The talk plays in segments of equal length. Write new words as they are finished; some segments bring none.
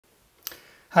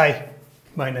Hi,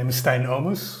 my name is Stijn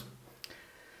Oomus,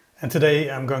 and today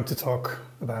I'm going to talk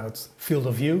about field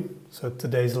of view. So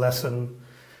today's lesson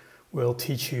will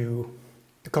teach you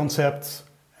the concept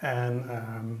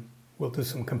and we'll do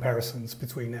some comparisons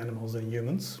between animals and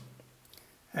humans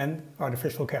and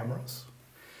artificial cameras.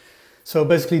 So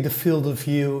basically the field of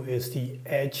view is the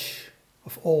edge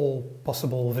of all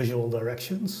possible visual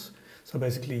directions. So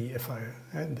basically if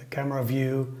the camera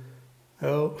view,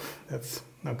 that's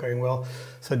not going well.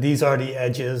 So these are the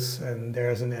edges, and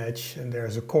there's an edge and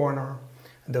there's a corner.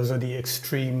 And those are the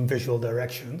extreme visual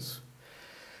directions.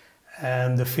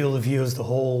 And the field of view is the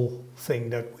whole thing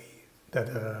that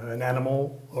an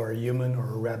animal or a human or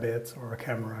a rabbit or a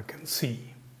camera can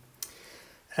see.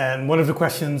 And one of the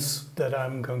questions that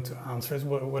I'm going to answer is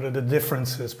what are the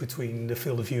differences between the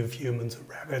field of view of humans and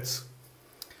rabbits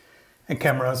and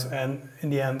cameras? And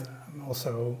in the end, I'm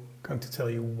also going to tell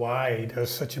you why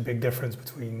there's such a big difference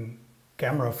between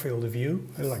camera field of view,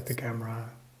 like the camera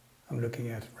I'm looking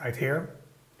at right here,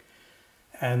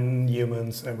 and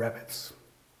humans and rabbits.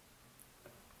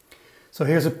 So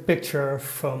here's a picture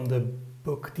from the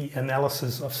book The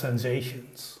Analysis of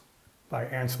Sensations by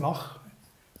Ernst Mach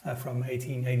from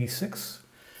 1886.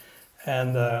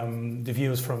 And the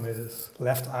view is from his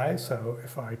left eye, so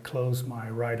if I close my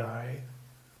right eye,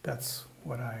 that's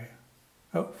what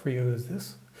for you is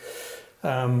this.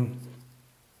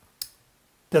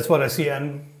 That's what I see,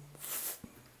 and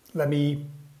let me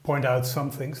point out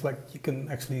some things, like you can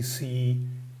actually see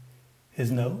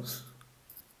his nose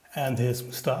and his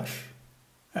moustache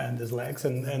and his legs,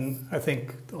 and I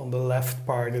think on the left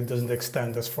part it doesn't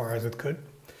extend as far as it could.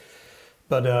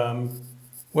 But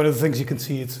one of the things you can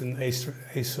see, it's an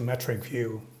asymmetric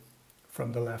view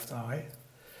from the left eye,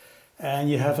 and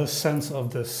you have a sense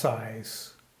of the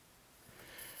size.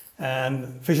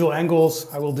 And visual angles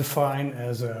I will define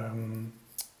as,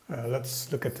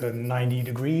 let's look at the 90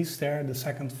 degrees there, the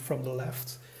second from the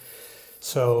left.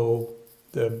 So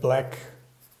the black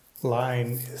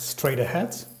line is straight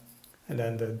ahead, and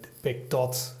then the big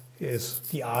dot is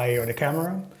the eye or the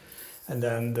camera, and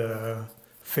then the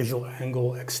visual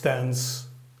angle extends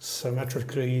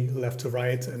symmetrically left to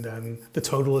right, and then the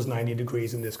total is 90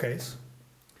 degrees in this case.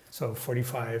 So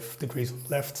 45 degrees on the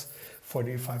left,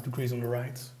 45 degrees on the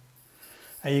right.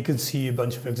 And you can see a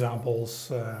bunch of examples,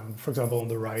 for example on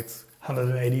the right,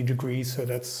 180 degrees, so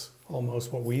that's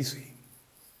almost what we see.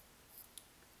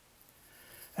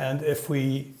 And if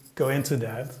we go into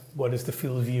that, what is the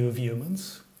field of view of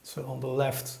humans? So on the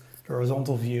left, the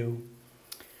horizontal view,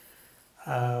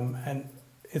 and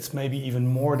it's maybe even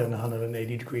more than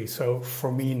 180 degrees. So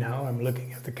for me now, I'm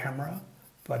looking at the camera,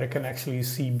 but I can actually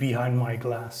see behind my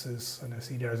glasses, and I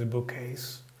see there's a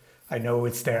bookcase. I know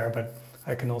it's there, but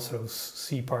I can also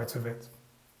see parts of it.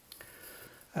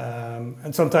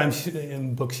 And sometimes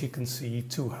in books you can see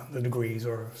 200 degrees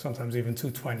or sometimes even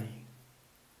 220.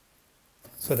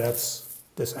 So that's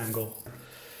this angle.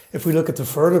 If we look at the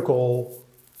vertical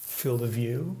field of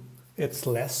view, it's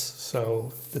less.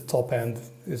 So the top end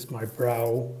is my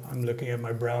brow. I'm looking at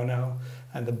my brow now.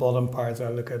 And the bottom part, I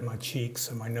look at my cheeks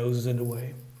and my nose is in the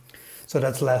way. So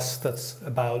that's less. That's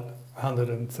about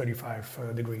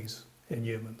 135 degrees in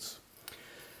humans.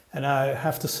 And I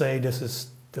have to say this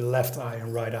is the left eye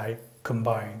and right eye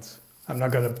combined. I'm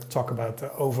not going to talk about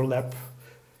the overlap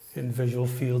in visual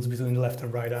fields between the left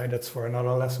and right eye. That's for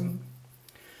another lesson.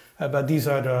 But these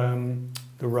are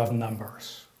the rough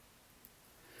numbers.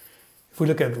 If we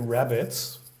look at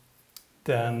rabbits,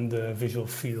 then the visual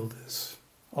field is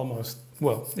almost,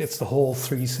 well, it's the whole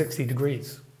 360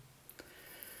 degrees.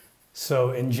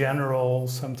 So in general,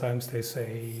 sometimes they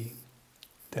say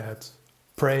that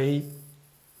prey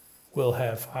will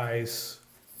have eyes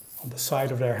on the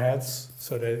side of their heads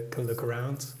so they can look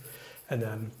around. And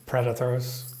then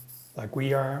predators, like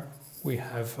we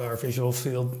have our visual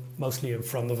field mostly in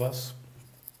front of us.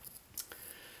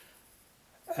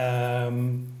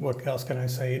 What else can I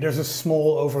say? There's a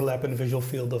small overlap in the visual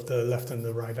field of the left and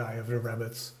the right eye of the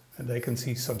rabbits, and they can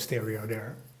see some stereo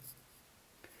there.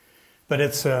 But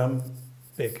it's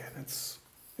big and it's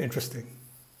interesting.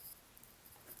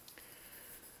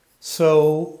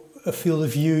 So a field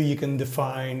of view you can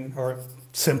define or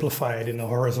simplify it in a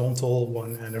horizontal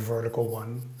one and a vertical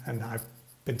one, and I've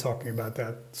been talking about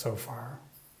that so far.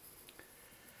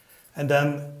 And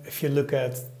then if you look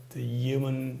at the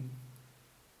human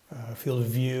field of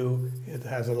view, it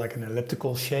has like an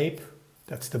elliptical shape.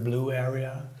 That's the blue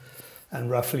area,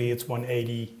 and roughly it's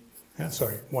 180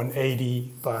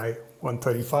 by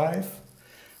 135.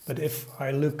 But if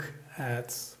I look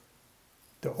at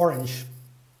the orange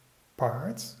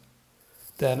part,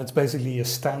 then it's basically a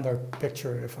standard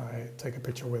picture. If I take a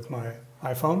picture with my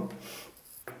iPhone,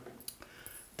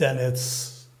 then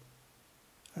it's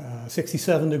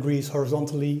 67 degrees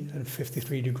horizontally and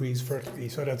 53 degrees vertically.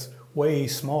 So that's way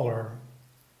smaller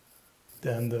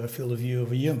than the field of view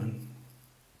of a human.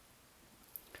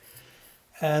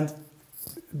 And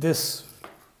this,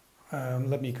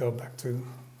 let me go back to,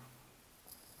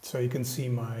 so you can see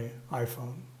my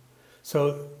iPhone.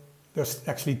 So there's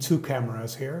actually two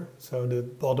cameras here. So the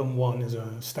bottom one is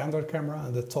a standard camera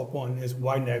and the top one is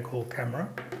wide angle camera.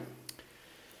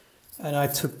 And I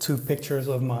took two pictures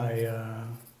of my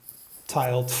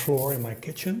tiled floor in my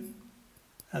kitchen.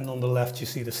 And on the left you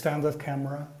see the standard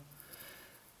camera.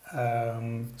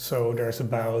 So there's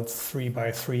about 3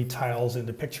 by 3 tiles in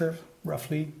the picture,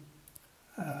 roughly.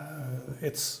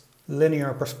 It's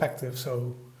linear perspective,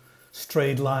 so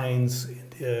straight lines in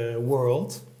the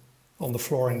world, on the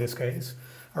floor in this case,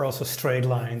 are also straight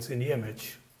lines in the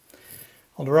image.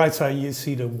 On the right side you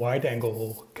see the wide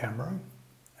angle camera,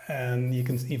 and you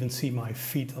can even see my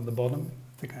feet on the bottom.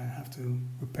 I think I have to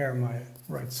repair my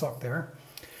right sock there.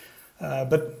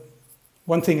 But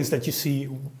one thing is that you see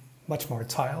much more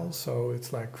tiles, so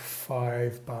it's like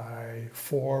 5 by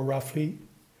 4 roughly.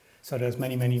 So there's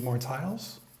many, many more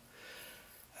tiles.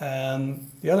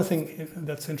 And the other thing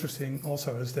that's interesting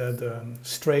also is that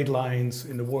straight lines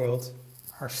in the world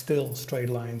are still straight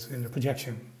lines in the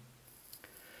projection.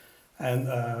 And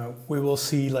we will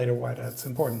see later why that's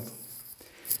important.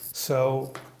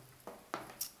 So,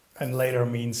 and later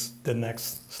means the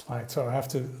next slide. So I have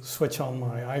to switch on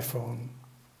my iPhone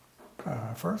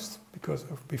first, because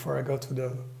before I go to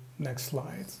the next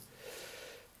slide.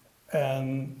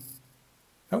 And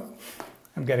oh,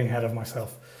 I'm getting ahead of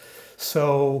myself.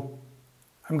 So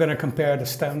I'm going to compare the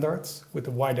standards with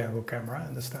the wide angle camera,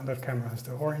 and the standard camera is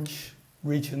the orange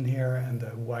region here and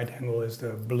the wide angle is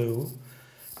the blue.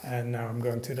 And now I'm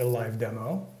going to the live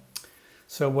demo.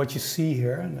 So what you see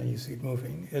here, and then you see it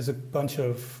moving, is a bunch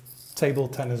of table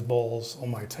tennis balls on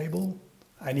my table.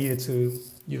 I needed to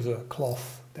use a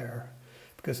cloth there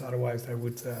because otherwise they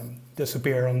would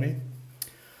disappear on me.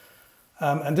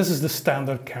 And this is the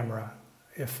standard camera.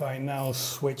 If I now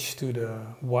switch to the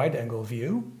wide angle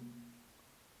view,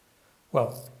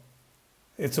 well,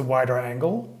 it's a wider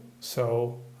angle,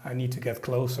 so I need to get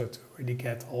closer to really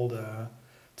get all the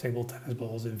table tennis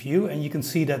balls in view. And you can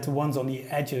see that the ones on the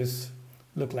edges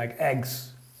look like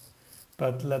eggs.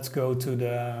 But let's go to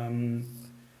the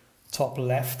top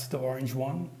left, the orange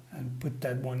one, and put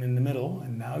that one in the middle.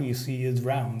 And now you see it's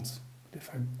round. If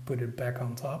I put it back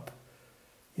on top,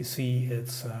 you see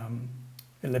it's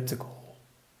elliptical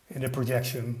in the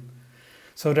projection.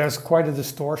 So there's quite a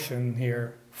distortion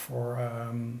here for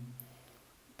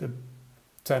the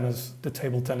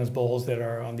table tennis balls that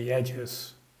are on the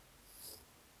edges.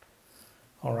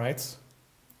 All right,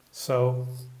 so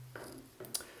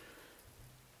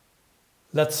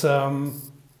let's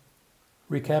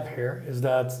recap here, is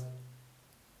that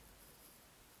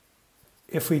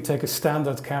if we take a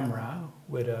standard camera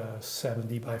with a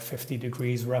 70 by 50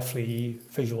 degrees roughly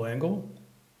visual angle,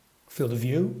 field of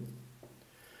view,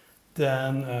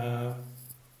 then a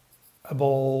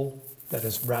ball that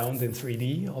is round in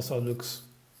 3D also looks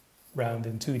round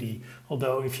in 2D.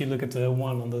 Although if you look at the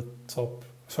one on the top,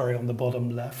 on the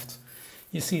bottom left,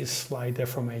 you see a slight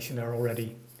deformation there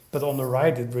already. But on the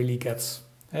right, it really gets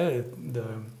the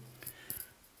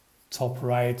top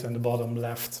right and the bottom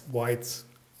left white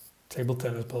table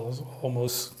tennis balls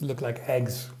almost look like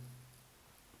eggs.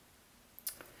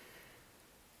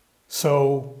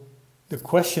 So the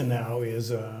question now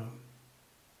is,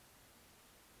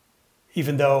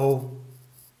 even though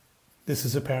this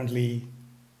is apparently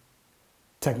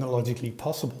technologically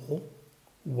possible,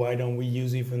 why don't we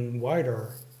use even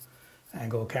wider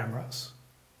angle cameras?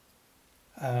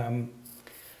 And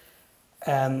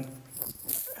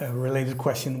a related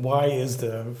question, why is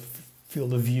the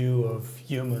field of view of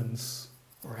humans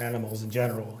or animals in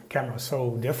general, camera,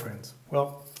 so different?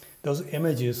 Well, those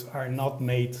images are not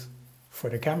made for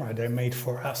the camera, they're made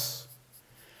for us.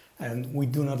 And we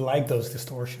do not like those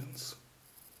distortions.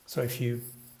 So if you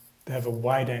have a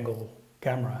wide angle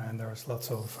camera and there's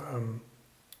lots of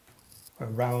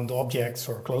round objects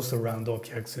or close to round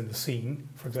objects in the scene,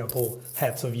 for example,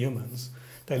 heads of humans,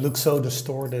 they look so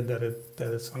distorted that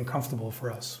it's uncomfortable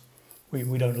for us.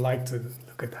 We don't like to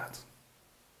look at that.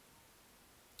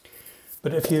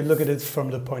 But if you look at it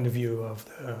from the point of view of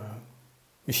the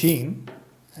machine,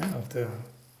 of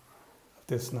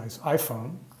this nice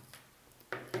iPhone,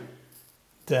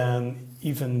 then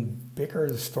even bigger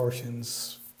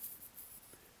distortions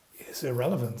is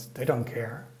irrelevant. They don't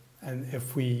care. And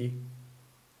if we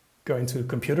go into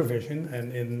computer vision,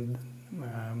 and in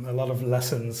a lot of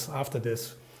lessons after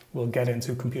this, we'll get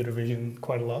into computer vision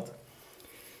quite a lot,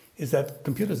 is that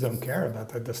computers don't care about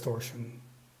that distortion.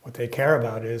 What they care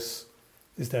about is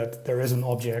that there is an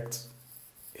object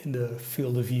in the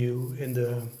field of view, in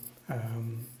the,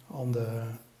 on the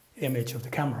image of the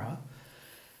camera,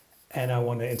 and I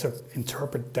want to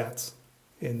interpret that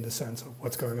in the sense of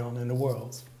what's going on in the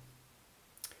world.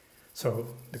 So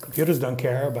the computers don't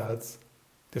care about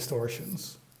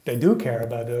distortions. They do care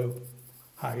about a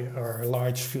high or a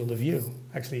large field of view.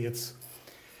 Actually, it's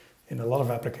in a lot of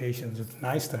applications, it's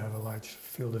nice to have a large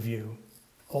field of view,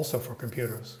 also for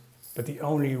computers. But the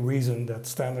only reason that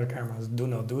standard cameras do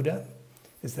not do that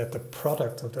is that the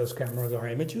product of those cameras are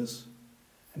images,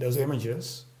 and those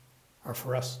images are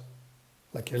for us.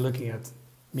 Like you're looking at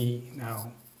me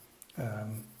now,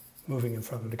 moving in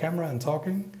front of the camera and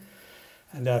talking,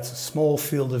 and that's a small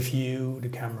field of view. The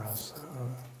camera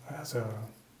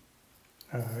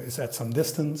is at some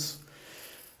distance,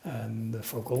 and the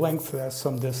focal length has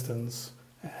some distance,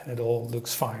 and it all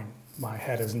looks fine. My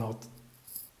head is not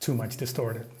too much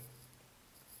distorted.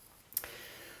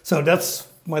 So that's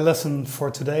my lesson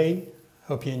for today.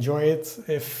 Hope you enjoy it.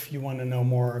 If you want to know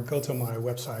more, go to my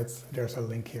website. There's a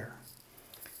link here.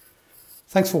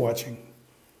 Thanks for watching.